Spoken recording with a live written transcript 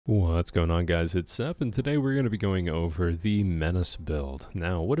What's going on, guys? It's Sep, and today we're going to be going over the Menace build.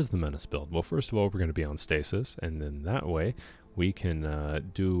 Now, what is the Menace build? Well, first of all, we're going to be on stasis, and then that way we can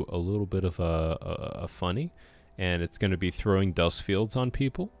do a little bit of a funny, and it's going to be throwing dust fields on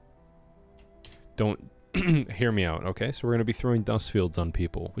people. Don't hear me out, okay? So we're going to be throwing dust fields on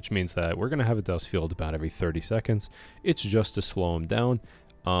people, which means that we're going to have a dust field about every 30 seconds. It's just to slow them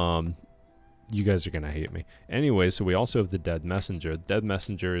down. You guys are going to hate me. Anyway, so we also have the Dead Messenger. Dead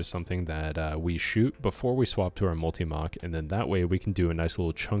Messenger is something that we shoot before we swap to our multi-mock, and then that way we can do a nice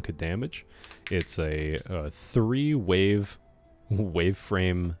little chunk of damage. It's a 3-wave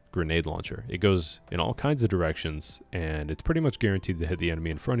grenade launcher. It goes in all kinds of directions, and it's pretty much guaranteed to hit the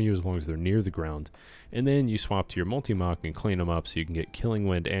enemy in front of you as long as they're near the ground. And then you swap to your multi-mock and clean them up so you can get Killing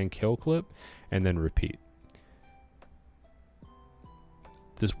Wind and Kill Clip, and then repeat.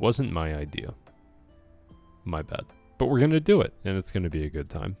 This wasn't my idea. My bad. But we're going to do it, and it's going to be a good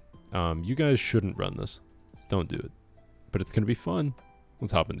time. You guys shouldn't run this. Don't do it. But it's going to be fun.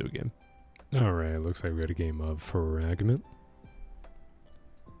 Let's hop into a game. Alright, looks like we got a game of Fragment.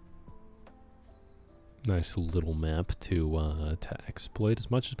 Nice little map to exploit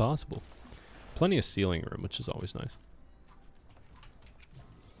as much as possible. Plenty of ceiling room, which is always nice.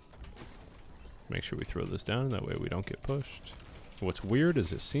 Make sure we throw this down, that way we don't get pushed. What's weird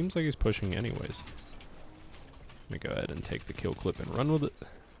is it seems like he's pushing anyways. Let me go ahead and take the kill clip and run with it.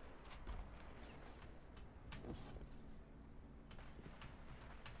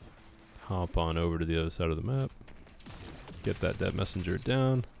 Hop on over to the other side of the map. Get that Dead Messenger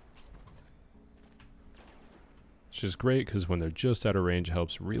down. Which is great because when they're just out of range, it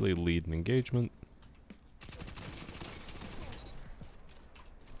helps really lead an engagement.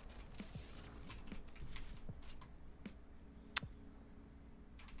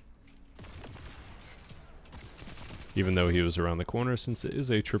 Even though he was around the corner, since it is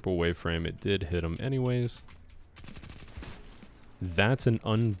a triple wave frame, it did hit him anyways. That's an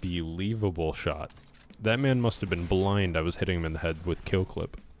unbelievable shot. That man must have been blind. I was hitting him in the head with kill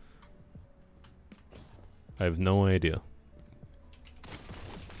clip. I have no idea.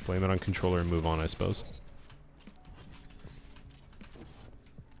 Blame it on controller and move on, I suppose.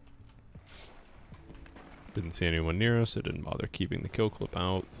 Didn't see anyone near us. I didn't bother keeping the kill clip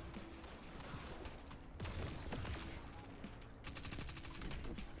out.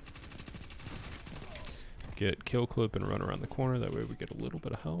 Get kill clip and run around the corner, that way we get a little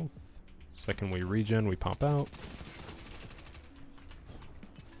bit of health. Second we regen, we pop out.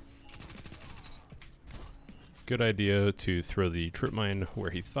 Good idea to throw the trip mine where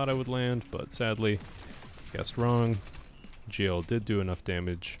he thought I would land, but sadly, guessed wrong. GL did do enough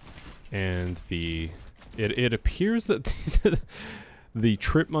damage, and it appears that the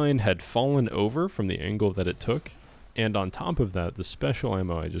trip mine had fallen over from the angle that it took, and on top of that, the special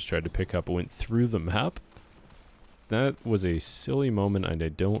ammo I just tried to pick up went through the map. That was a silly moment, and I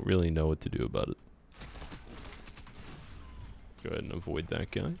don't really know what to do about it. Go ahead and avoid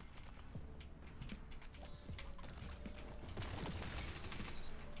that guy.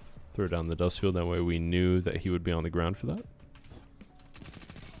 Throw down the dust field, that way we knew that he would be on the ground for that.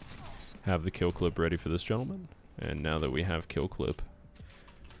 Have the kill clip ready for this gentleman. And now that we have kill clip,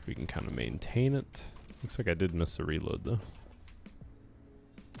 we can kind of maintain it. Looks like I did miss the reload though.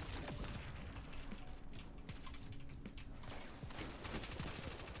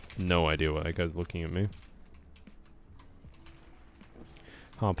 No idea why that guy's looking at me.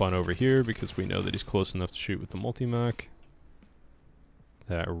 Hop on over here because we know that he's close enough to shoot with the multi-mac.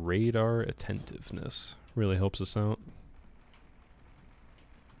 That radar attentiveness really helps us out.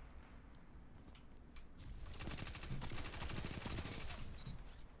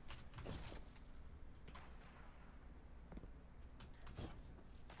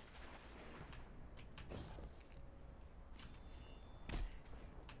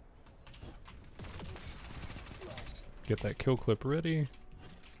 Get that kill clip ready.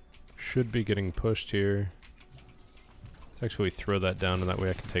 Should be getting pushed here. Let's actually throw that down, and that way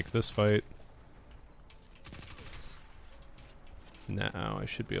I can take this fight. Now I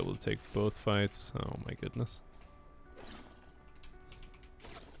should be able to take both fights. Oh my goodness.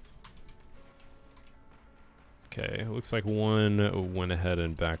 Okay, looks like one went ahead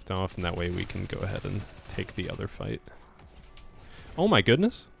and backed off, and that way we can go ahead and take the other fight. Oh my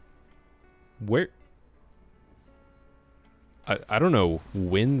goodness. Where? I don't know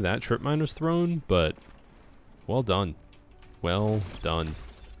when that trip mine was thrown, but well done. Well done.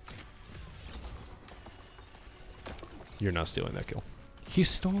 You're not stealing that kill. He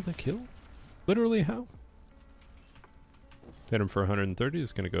stole the kill? Literally how? Hit him for 130.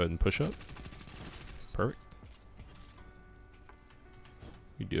 He's going to go ahead and push up. Perfect.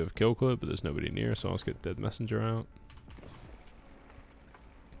 We do have kill clip, but there's nobody near, so let's get Dead Messenger out.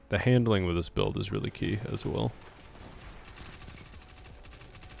 The handling with this build is really key as well.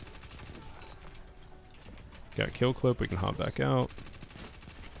 Got kill clip, we can hop back out.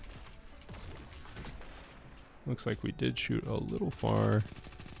 Looks like we did shoot a little far.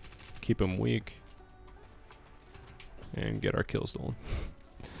 Keep him weak. And get our kill stolen.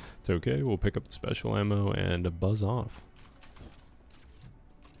 It's okay, we'll pick up the special ammo and buzz off.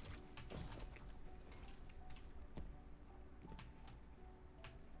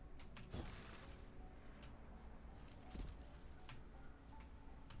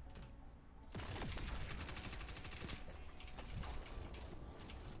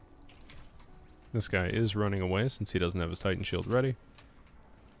 This guy is running away since he doesn't have his Titan shield ready.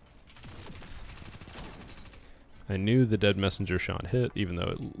 I knew the Dead Messenger shot hit, even though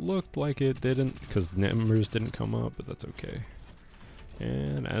it looked like it didn't, because numbers didn't come up, but that's okay.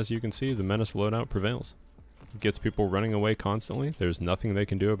 And as you can see, the Menace loadout prevails. It gets people running away constantly. There's nothing they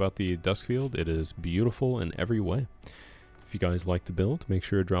can do about the dusk field. It is beautiful in every way. If you guys like the build, make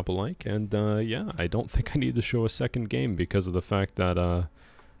sure to drop a like. And yeah, I don't think I need to show a second game because of the fact that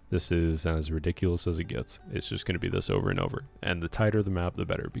this is as ridiculous as it gets. It's just going to be this over and over. And the tighter the map, the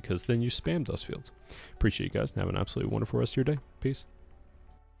better, because then you spam dust fields. Appreciate you guys, and have an absolutely wonderful rest of your day. Peace.